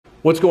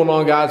What's going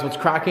on, guys? What's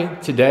cracking?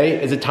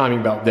 Today is a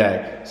timing belt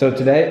day. So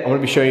today I'm going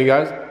to be showing you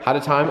guys how to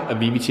time a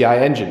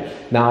VVTI engine.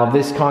 Now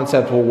this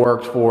concept will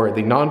work for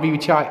the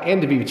non-VVTI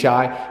and the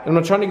VVTI, and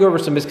I'm trying to go over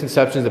some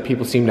misconceptions that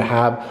people seem to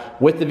have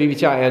with the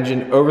VVTI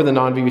engine over the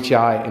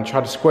non-VVTI and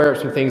try to square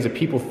up some things that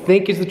people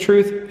think is the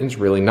truth and it's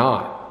really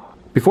not.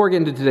 Before I get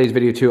into today's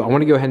video too, I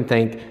want to go ahead and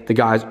thank the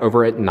guys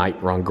over at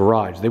NightRun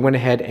Garage. They went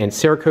ahead and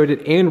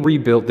Cerakoted and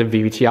rebuilt the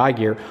VVTI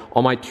gear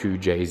on my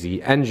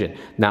 2JZ engine.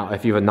 Now,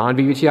 if you have a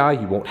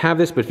non-VVTI, you won't have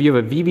this, but if you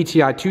have a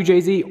VVTI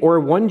 2JZ or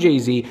a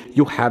 1JZ,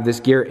 you'll have this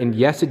gear, and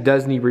yes, it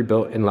does need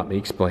rebuilt, and let me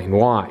explain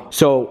why.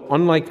 So,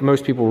 unlike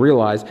most people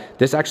realize,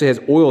 this actually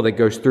has oil that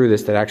goes through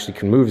this that actually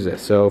can move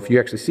this. So, if you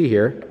actually see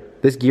here,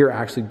 this gear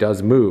actually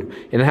does move,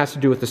 and it has to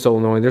do with the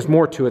solenoid. There's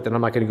more to it that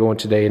I'm not going to go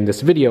into today in this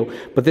video,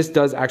 but this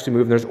does actually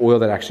move, and there's oil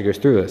that actually goes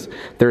through this.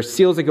 There's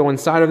seals that go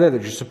inside of there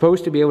that you're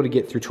supposed to be able to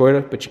get through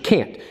Toyota, but you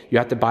can't. You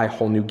have to buy a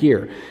whole new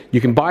gear. You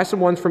can buy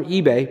some ones from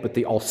eBay, but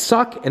they all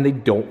suck and they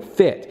don't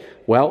fit.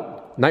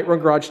 Well,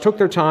 NightRun Garage took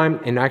their time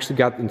and actually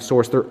got and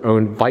sourced their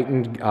own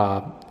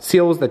Vitan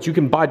seals that you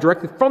can buy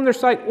directly from their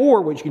site,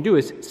 or what you can do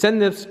is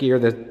send this gear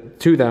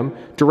to them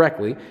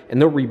directly,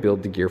 and they'll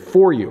rebuild the gear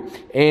for you,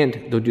 and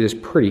they'll do this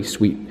pretty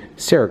sweet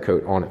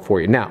Cerakote on it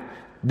for you. Now,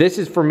 this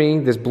is for me,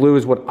 this blue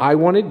is what I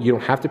wanted. You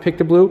don't have to pick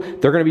the blue.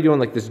 They're gonna be doing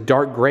like this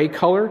dark gray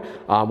color,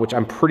 which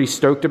I'm pretty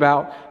stoked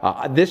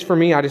about. This for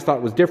me, I just thought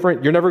it was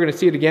different. You're never gonna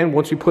see it again.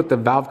 Once we put the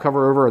valve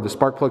cover over or the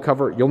spark plug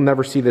cover, you'll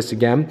never see this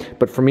again.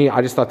 But for me,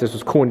 I just thought this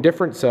was cool and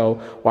different, so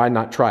why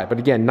not try it? But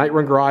again,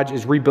 NightRun Garage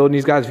is rebuilding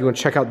these guys. If you wanna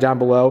check out down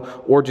below,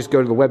 or just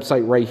go to the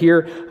website right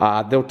here,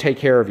 they'll take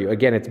care of you.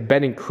 Again, it's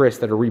Ben and Chris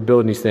that are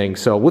rebuilding these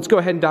things. So let's go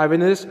ahead and dive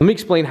into this. Let me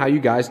explain how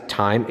you guys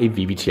time a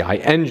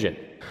VVTI engine.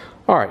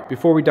 All right,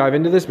 before we dive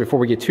into this, before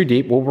we get too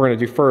deep, what we're gonna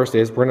do first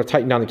is we're gonna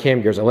tighten down the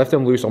cam gears. I left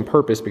them loose on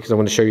purpose because I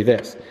want to show you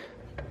this.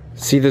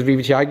 See this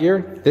VVTI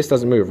gear? This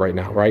doesn't move right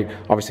now, right?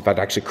 Obviously, if I'd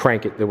actually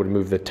crank it, that would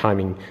move the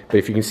timing. But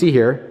if you can see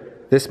here,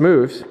 this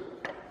moves,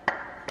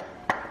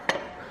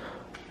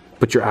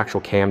 but your actual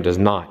cam does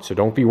not. So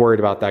don't be worried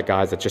about that,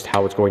 guys. That's just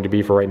how it's going to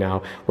be for right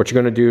now. What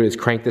you're gonna do is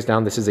crank this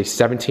down. This is a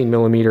 17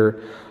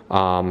 millimeter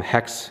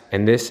hex,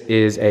 and this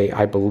is a,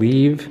 I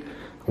believe,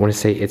 I wanna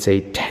say it's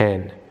a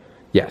 10.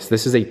 Yes,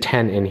 this is a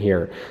 10 in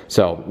here.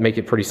 So make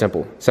it pretty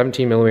simple.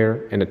 17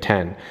 millimeter and a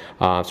 10.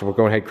 So we're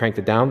going ahead and crank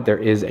it down. There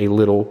is a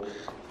little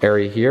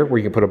area here where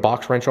you can put a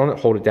box wrench on it,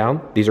 hold it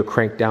down. These are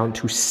cranked down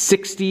to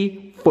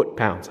 60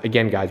 foot-pounds.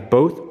 Again, guys,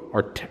 both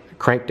are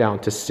cranked down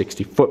to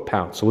 60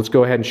 foot-pounds. So let's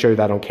go ahead and show you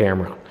that on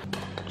camera.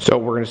 So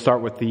we're gonna start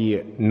with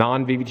the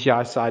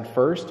non-VVTI side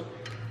first.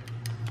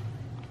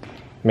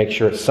 Make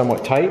sure it's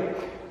somewhat tight.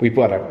 We've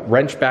got a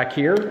wrench back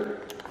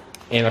here,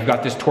 and I've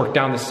got this torqued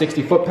down to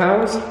 60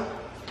 foot-pounds.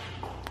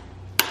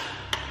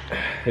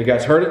 You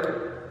guys heard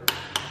it?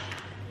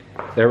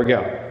 There we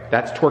go.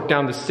 That's torqued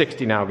down to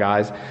 60 now,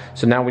 guys.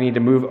 So now we need to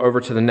move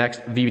over to the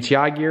next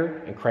VVTI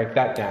gear and crank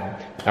that down.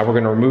 Now we're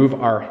gonna remove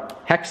our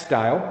hex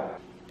style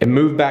and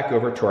move back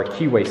over to our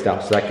keyway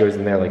style. So that goes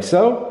in there like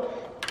so.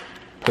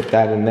 Put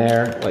that in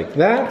there like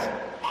that.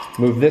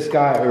 Move this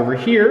guy over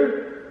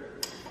here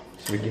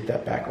so we get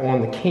that back on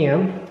the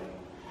cam.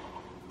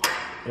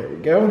 There we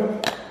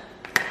go.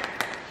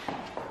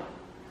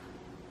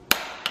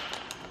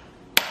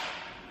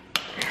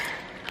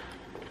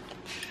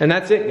 And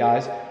that's it,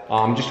 guys.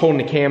 I'm just holding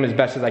the cam as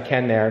best as I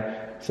can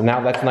there. So now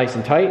that's nice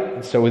and tight.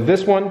 And so with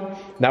this one,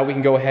 now we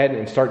can go ahead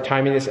and start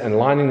timing this and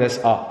lining this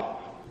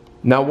up.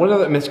 Now, one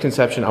other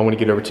misconception I want to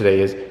get over today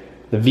is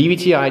the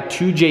VVTI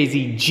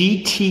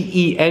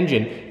 2JZ-GTE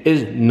engine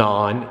is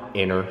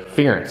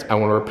non-interference. I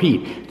want to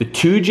repeat, the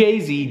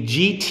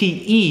 2JZ-GTE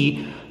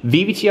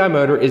VVTI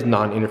motor is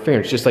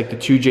non-interference, just like the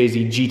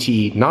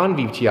 2JZ-GTE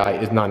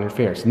non-VVTI is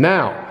non-interference.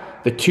 Now,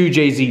 the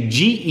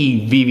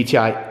 2JZ-GE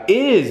VVTI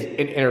is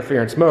an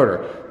interference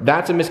motor.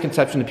 That's a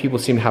misconception that people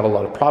seem to have a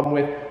lot of problem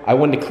with. I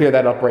wanted to clear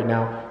that up right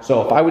now.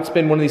 So if I would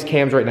spin one of these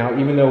cams right now,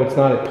 even though it's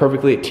not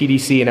perfectly at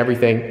TDC and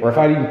everything, or if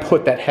I even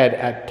put that head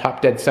at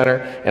top dead center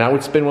and I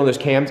would spin one of those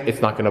cams,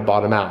 it's not gonna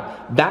bottom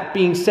out. That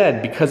being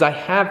said, because I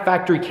have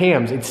factory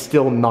cams, it's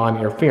still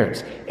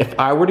non-interference. If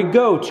I were to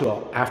go to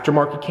an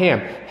aftermarket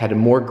cam, had a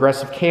more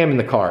aggressive cam in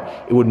the car,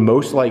 it would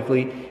most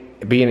likely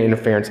be an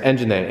interference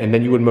engine then, and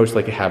then you would most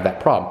likely have that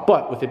problem.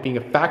 But with it being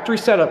a factory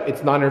setup,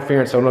 it's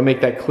non-interference, so I'm gonna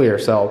make that clear.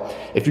 So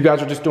if you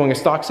guys are just doing a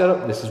stock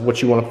setup, this is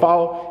what you wanna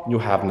follow, and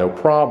you'll have no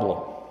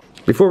problem.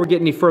 Before we get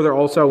any further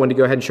also, I wanted to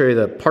go ahead and show you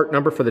the part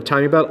number for the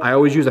timing belt. I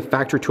always use a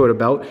factory Toyota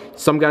belt.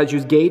 Some guys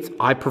use Gates.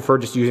 I prefer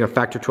just using a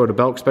factory Toyota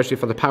belt, especially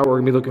for the power we're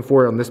gonna be looking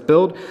for on this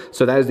build.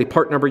 So that is the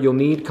part number you'll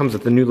need. It comes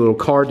with a new little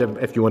card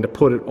if you want to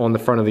put it on the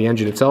front of the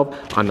engine itself.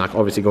 I'm not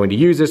obviously going to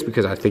use this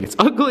because I think it's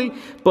ugly,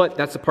 but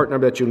that's the part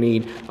number that you'll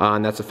need,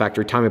 and that's a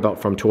factory timing belt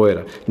from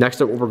Toyota.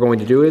 Next up, what we're going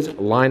to do is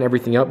line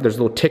everything up. There's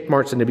little tick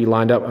marks that need to be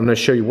lined up. I'm gonna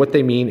show you what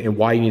they mean and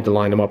why you need to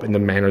line them up in the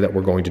manner that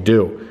we're going to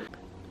do.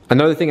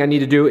 Another thing I need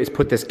to do is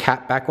put this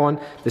cap back on.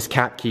 This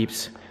cap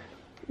keeps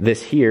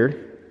this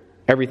here,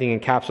 everything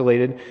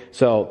encapsulated.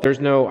 So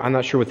there's no, I'm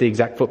not sure what the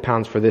exact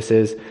foot-pounds for this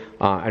is.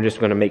 I'm just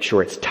gonna make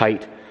sure it's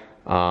tight.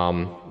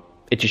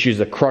 It just uses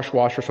a crush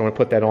washer, so I'm gonna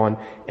put that on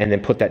and then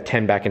put that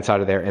 10 back inside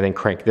of there and then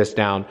crank this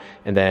down,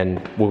 and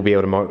then we'll be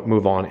able to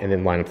move on and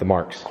then line up the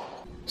marks.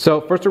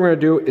 So first thing we're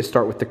gonna do is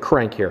start with the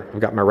crank here.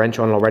 I've got my wrench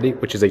on already,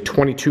 which is a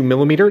 22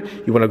 millimeter.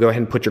 You wanna go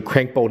ahead and put your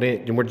crank bolt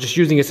in, and we're just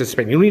using this as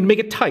spin. You don't need to make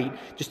it tight,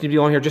 just need to be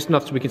on here just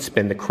enough so we can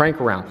spin the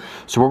crank around.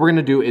 So what we're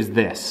gonna do is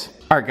this.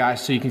 All right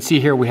guys, so you can see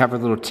here we have our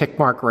little tick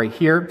mark right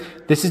here.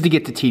 This is to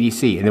get to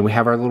TDC, and then we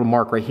have our little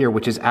mark right here,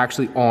 which is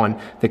actually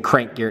on the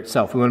crank gear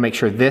itself. We wanna make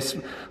sure this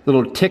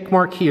little tick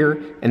mark here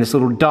and this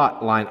little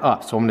dot line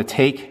up. So I'm gonna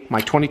take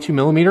my 22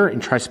 millimeter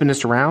and try to spin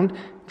this around,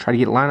 try to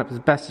get it lined up as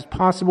best as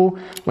possible.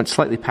 Went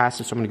slightly past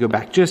it, so I'm gonna go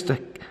back just a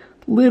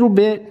little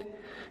bit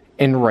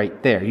and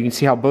right there. You can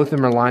see how both of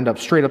them are lined up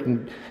straight up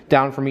and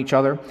down from each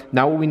other.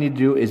 Now what we need to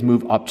do is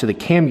move up to the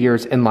cam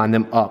gears and line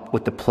them up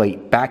with the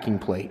plate, backing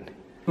plate.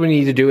 What we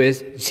need to do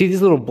is, see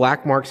these little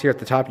black marks here at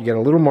the top? You got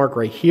a little mark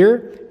right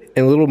here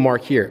and a little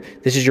mark here.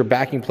 This is your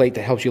backing plate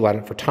that helps you line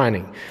up for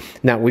timing.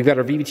 Now we've got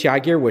our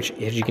VVTI gear, which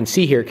as you can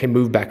see here can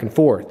move back and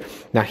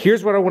forth. Now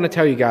here's what I want to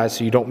tell you guys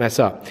so you don't mess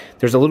up.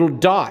 There's a little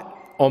dot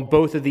on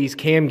both of these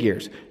cam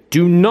gears.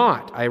 Do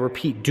not, I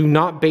repeat, do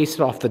not base it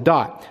off the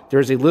dot.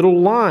 There's a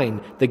little line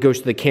that goes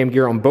to the cam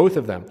gear on both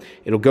of them.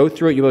 It'll go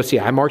through it, you will see.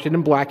 I marked it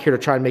in black here to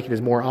try and make it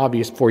as more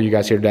obvious for you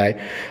guys here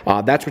today.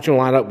 That's what you'll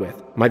line up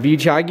with. My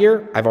VVTI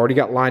gear, I've already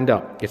got lined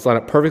up. It's lined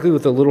up perfectly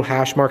with the little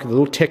hash mark, the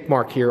little tick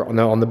mark here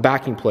on the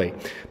backing plate.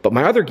 But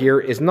my other gear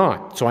is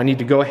not, so I need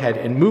to go ahead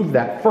and move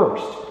that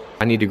first.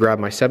 I need to grab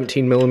my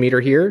 17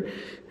 millimeter here,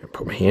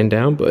 put my hand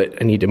down,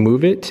 but I need to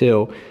move it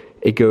till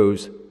it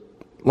goes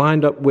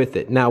lined up with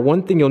it. Now,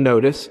 one thing you'll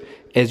notice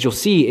is you'll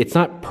see it's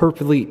not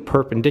perfectly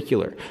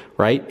perpendicular,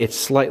 right? It's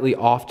slightly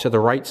off to the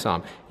right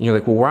some. And you're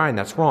like, well, Ryan,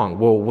 that's wrong.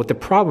 Well, what the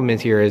problem is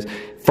here is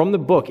from the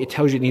book, it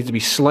tells you it needs to be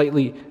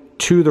slightly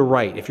to the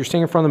right. If you're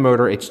staying in front of the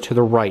motor, it's to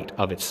the right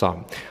of its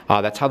some.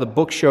 That's how the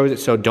book shows it,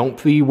 so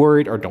don't be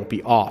worried or don't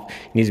be off.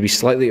 It needs to be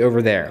slightly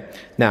over there.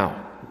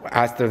 Now,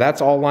 after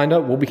that's all lined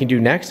up, what we can do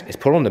next is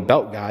put on the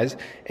belt, guys,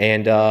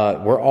 and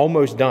we're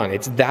almost done.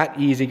 It's that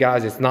easy,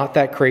 guys. It's not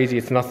that crazy.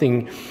 It's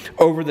nothing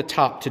over the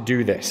top to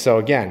do this. So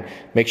again,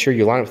 make sure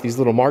you line up with these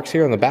little marks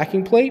here on the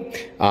backing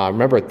plate.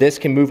 Remember, this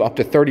can move up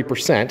to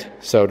 30%,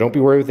 so don't be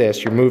worried with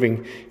this. You're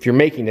moving, if you're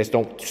making this,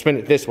 don't spin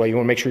it this way. You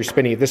want to make sure you're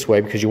spinning it this way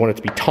because you want it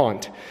to be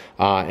taut,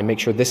 and make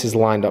sure this is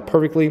lined up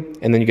perfectly,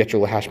 and then you get your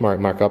little hash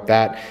mark up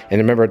that. And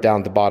remember, down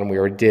at the bottom, we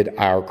already did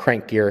our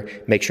crank gear.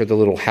 Make sure the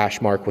little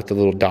hash mark with the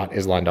little dot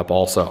is lined up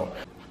also.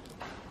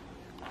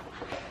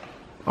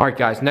 All right,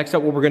 guys, next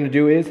up what we're gonna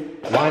do is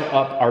line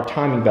up our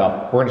timing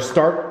belt. We're gonna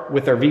start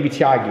with our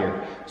VVTI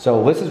gear.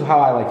 So this is how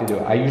I like to do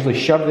it. I usually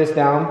shove this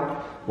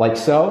down like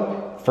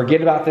so.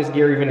 Forget about this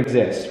gear even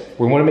exists.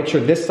 We wanna make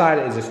sure this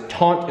side is as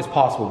taut as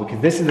possible because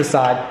this is the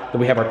side that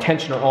we have our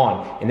tensioner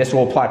on, and this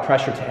will apply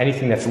pressure to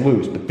anything that's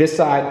loose. But this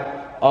side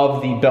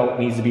of the belt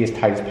needs to be as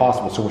tight as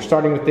possible. So we're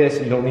starting with this.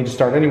 You don't need to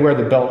start anywhere.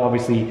 The belt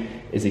obviously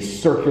is a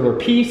circular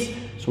piece.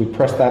 So we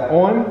press that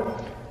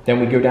on, then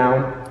we go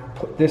down,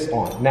 put this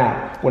on.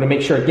 Now, want to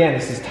make sure again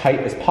this is tight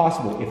as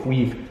possible. If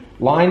we've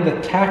lined the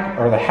tack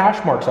or the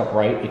hash marks up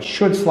right, it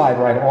should slide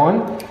right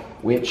on,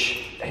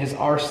 which is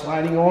our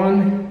sliding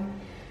on.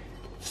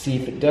 See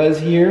if it does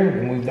here,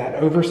 and move that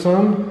over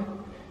some.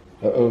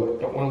 Uh-oh,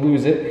 don't want to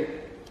lose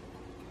it.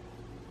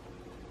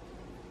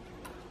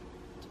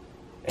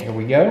 There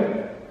we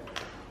go.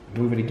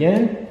 Move it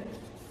again.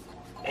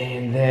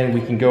 And then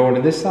we can go over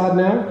to this side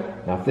now.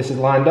 Now if this is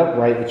lined up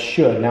right, it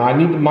should. Now I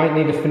might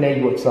need to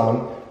finagle it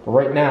some, but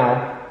right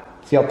now,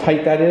 see how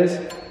tight that is?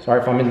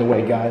 Sorry if I'm in the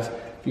way, guys.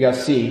 If you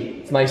guys see,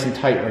 it's nice and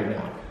tight right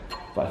now.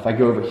 But if I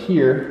go over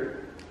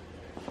here,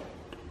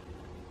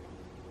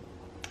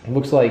 it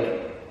looks like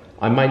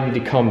I might need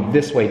to come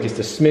this way just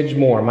a smidge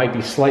more. It might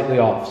be slightly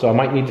off. So I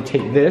might need to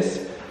take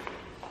this,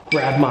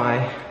 grab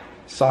my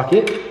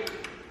socket,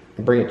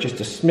 and bring it just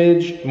a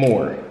smidge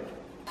more.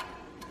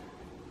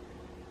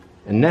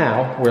 And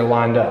now we're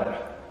lined up.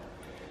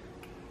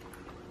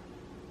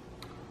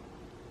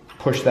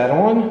 Push that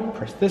on,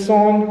 press this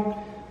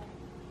on.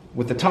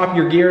 With the top of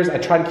your gears, I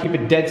try to keep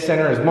it dead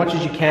center as much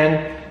as you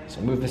can. So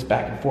move this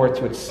back and forth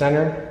to its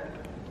center.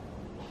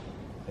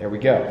 There we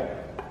go.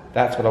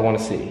 That's what I want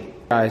to see.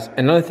 Guys,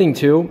 another thing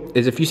too,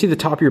 is if you see the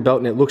top of your belt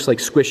and it looks like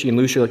squishy and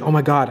loose, you're like, oh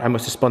my God, I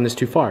must have spun this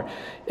too far.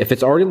 If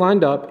it's already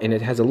lined up and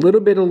it has a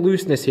little bit of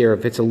looseness here,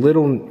 if it's a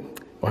little,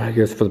 well, I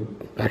guess for the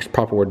actual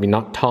proper word would be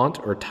not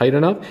taut or tight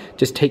enough,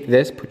 just take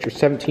this, put your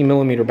 17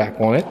 millimeter back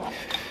on it,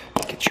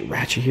 get your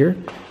ratchet here,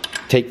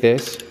 take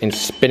this and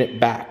spin it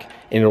back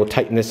and it'll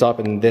tighten this up,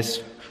 and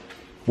this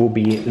will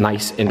be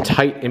nice and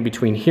tight in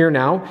between here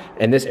now,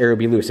 and this area will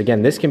be loose.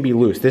 Again, this can be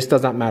loose. This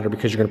does not matter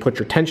because you're going to put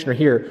your tensioner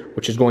here,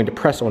 which is going to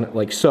press on it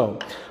like so.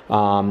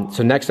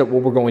 So next up,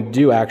 what we're going to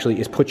do actually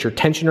is put your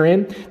tensioner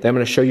in. Then I'm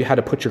going to show you how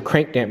to put your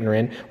crank dampener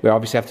in. We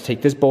obviously have to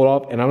take this bolt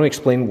off, and I'm going to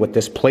explain what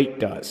this plate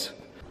does.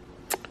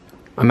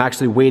 I'm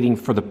actually waiting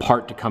for the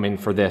part to come in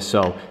for this.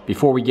 So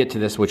before we get to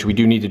this, which we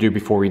do need to do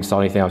before we install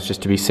anything else,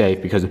 just to be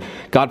safe, because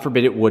God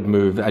forbid it would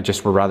move. I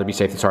just would rather be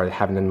safe than sorry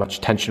having as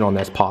much tension on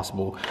that as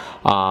possible.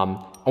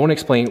 I want to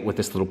explain what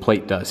this little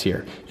plate does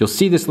here. You'll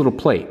see this little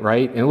plate,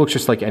 right? And it looks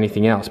just like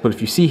anything else, but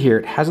if you see here,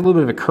 it has a little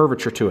bit of a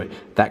curvature to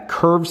it. That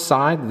curved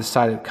side, the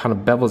side that kind of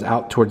bevels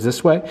out towards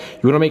this way,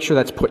 you want to make sure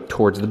that's put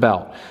towards the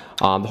belt.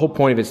 The whole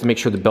point of it is to make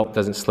sure the belt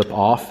doesn't slip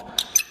off.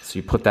 So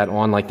you put that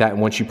on like that,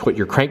 and once you put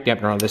your crank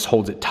dampener on, this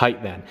holds it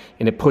tight then,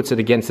 and it puts it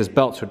against this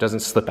belt so it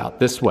doesn't slip out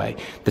this way.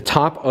 The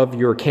top of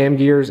your cam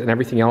gears and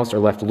everything else are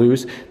left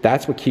loose.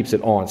 That's what keeps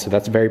it on, so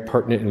that's very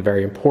pertinent and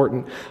very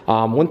important.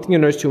 One thing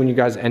you'll notice too when you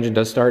guys' engine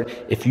does start,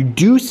 if you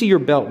do see your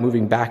belt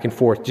moving back and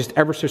forth just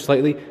ever so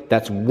slightly,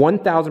 that's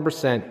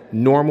 1000%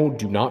 normal.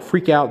 Do not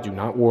freak out, do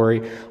not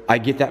worry. I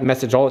get that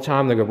message all the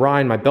time. They go,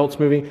 Ryan, my belt's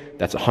moving.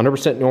 That's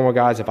 100% normal,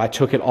 guys. If I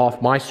took it off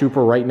my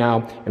Supra right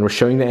now and we're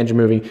showing the engine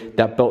moving,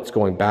 that belt's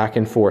going back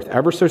and forth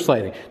ever so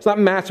slightly. It's not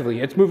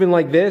massively. It's moving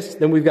like this,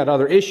 then we've got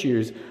other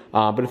issues.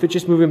 But if it's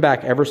just moving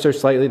back ever so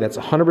slightly, that's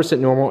 100%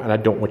 normal, and I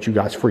don't want you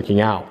guys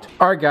freaking out.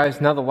 All right, guys,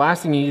 now the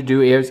last thing you need to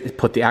do is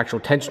put the actual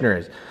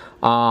tensioners.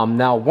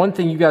 Now, one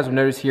thing you guys will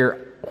notice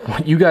here,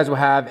 what you guys will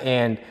have,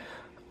 and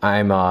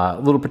I'm a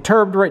little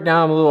perturbed right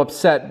now, I'm a little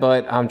upset,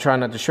 but I'm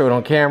trying not to show it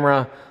on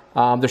camera.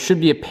 There should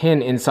be a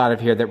pin inside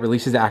of here that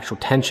releases the actual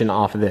tension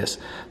off of this.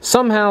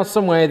 Somehow,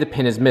 some way, the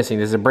pin is missing.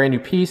 This is a brand new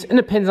piece, and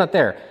the pin's not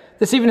there.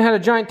 This even had a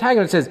giant tag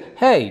on it that says,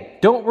 hey,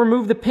 don't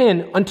remove the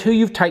pin until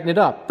you've tightened it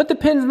up. But the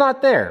pin's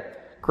not there.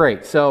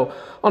 Great. So,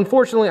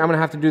 unfortunately, I'm going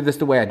to have to do this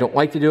the way I don't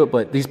like to do it,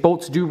 but these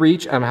bolts do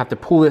reach. I'm going to have to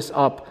pull this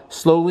up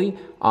slowly.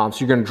 So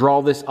you're going to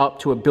draw this up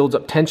till it builds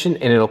up tension,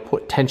 and it'll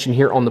put tension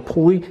here on the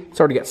pulley. It's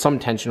already got some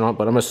tension on it,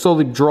 but I'm going to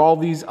slowly draw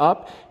these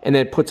up, and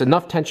then it puts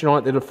enough tension on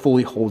it that it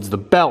fully holds the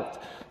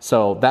belt.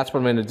 So that's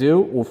what I'm going to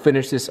do. We'll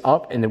finish this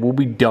up, and then we'll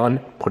be done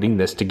putting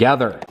this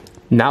together.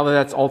 Now that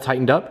that's all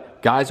tightened up,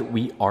 guys,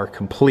 we are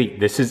complete.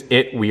 This is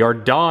it. We are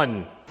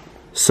done.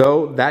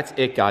 So that's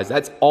it, guys.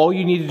 That's all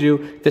you need to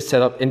do to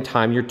set up and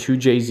time your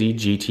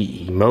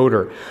 2JZ-GTE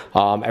motor.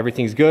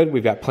 Everything's good.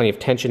 We've got plenty of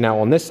tension now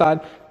on this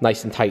side.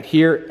 Nice and tight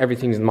here.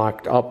 Everything's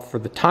mocked up for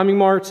the timing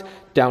marks.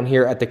 Down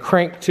here at the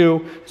crank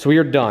too. So we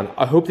are done.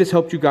 I hope this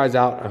helped you guys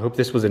out. I hope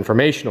this was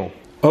informational.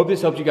 I hope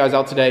this helped you guys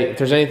out today. If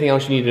there's anything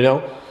else you need to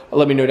know,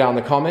 let me know down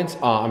in the comments.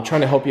 I'm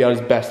trying to help you out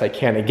as best I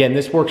can. Again,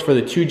 this works for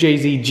the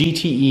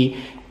 2JZ-GTE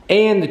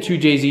and the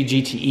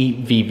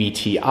 2JZ-GTE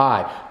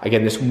VVTI.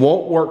 Again, this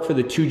won't work for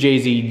the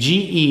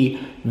 2JZ-GE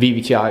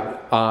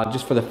VVTI,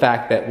 just for the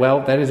fact that, well,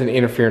 that is an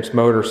interference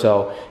motor,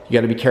 so you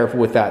gotta be careful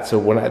with that. So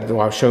when I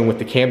was showing with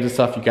the cams and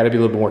stuff, you gotta be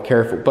a little bit more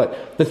careful,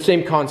 but the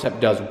same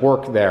concept does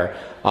work there.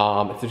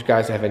 If you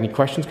guys have any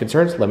questions,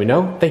 concerns, let me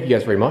know. Thank you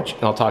guys very much,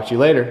 and I'll talk to you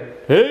later.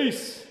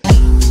 Peace!